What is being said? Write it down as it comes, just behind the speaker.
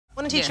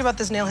I want to teach you about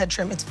this nail head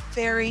trim. It's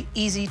very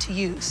easy to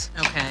use.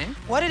 Okay.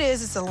 What it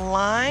is, it's a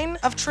line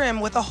of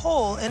trim with a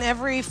hole in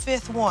every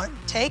fifth one.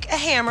 Take a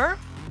hammer.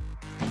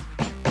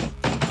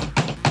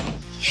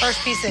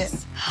 First piece in.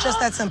 Just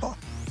that simple.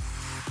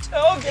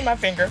 Oh, get my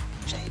finger.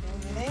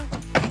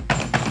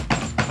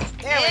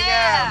 There we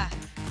go.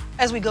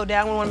 As we go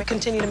down, we want to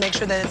continue to make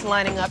sure that it's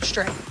lining up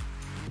straight.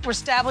 We're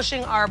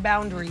establishing our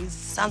boundaries.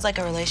 Sounds like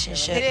a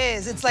relationship. It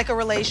is. It's like a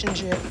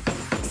relationship.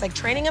 It's like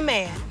training a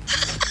man.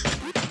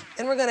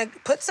 Then we're gonna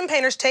put some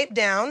painter's tape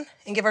down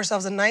and give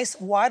ourselves a nice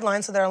wide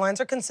line so that our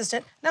lines are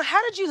consistent. Now, how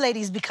did you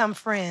ladies become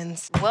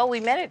friends? Well, we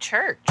met at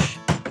church.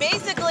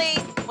 Basically,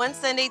 one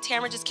Sunday,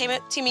 Tamara just came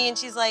up to me and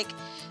she's like,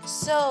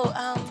 so,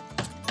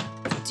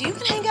 do you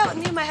hang out with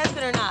me and my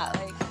husband or not?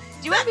 Like,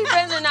 do you want to be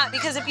friends or not?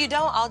 Because if you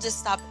don't, I'll just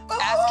stop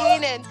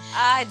asking. And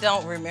I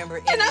don't remember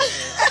any of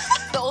this.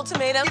 the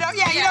ultimatum. You don't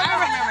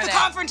remember that.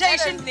 confrontation?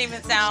 That doesn't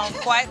even sound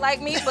quite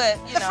like me, but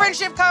you The know.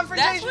 friendship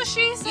confrontation? That's what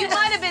she said. You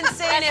might have been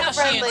saying That's it how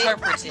she friendly.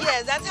 interprets it.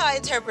 Yeah, that's how I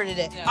interpreted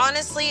it. Yeah.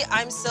 Honestly,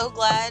 I'm so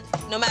glad,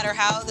 no matter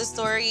how the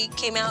story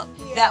came out,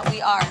 that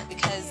we are.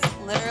 Because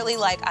literally,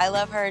 like, I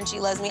love her and she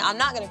loves me. I'm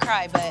not gonna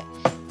cry, but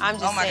I'm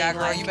just Oh my saying, God,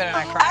 girl, like, you better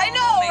not cry. I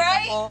know,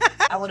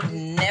 right? I would have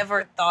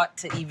never thought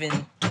to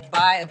even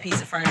buy a piece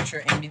of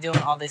furniture and be doing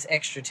all this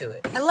extra to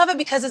it. I love it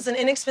because it's an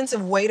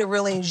inexpensive way to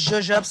really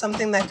zhuzh up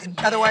something that could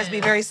otherwise be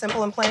very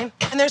simple and plain.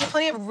 And there's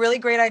plenty of really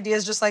great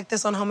ideas just like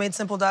this on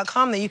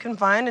HOMEMADESIMPLE.com that you can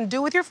find and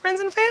do with your friends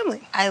and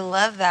family. I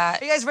love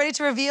that. Are you guys ready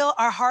to reveal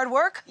our hard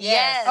work?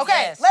 Yes. Okay,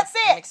 Yes. let's see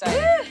I'm it.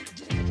 excited.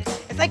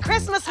 It's like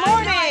Christmas I know,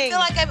 morning. I feel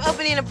like I'm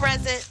opening a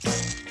present.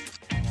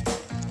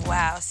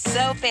 Wow,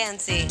 so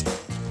fancy.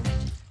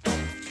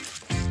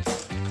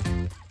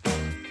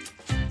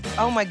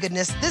 Oh my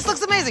goodness, this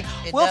looks amazing.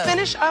 We'll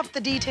finish up the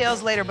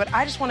details later, but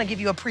I just want to give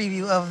you a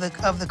preview of the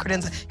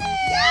Credenza.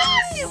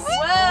 Yes!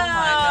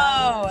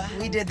 Whoa!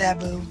 We did that,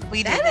 boo.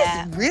 We did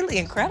that. Is really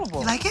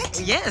incredible. You like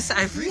it? Yes,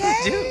 I really Yay!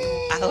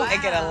 do. I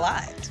like it a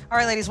lot. All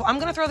right, ladies, well, I'm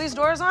gonna throw these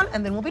doors on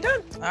and then we'll be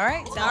done. All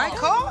right, All right,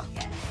 cool?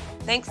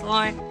 Thanks,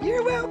 Lauren.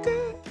 You're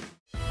welcome.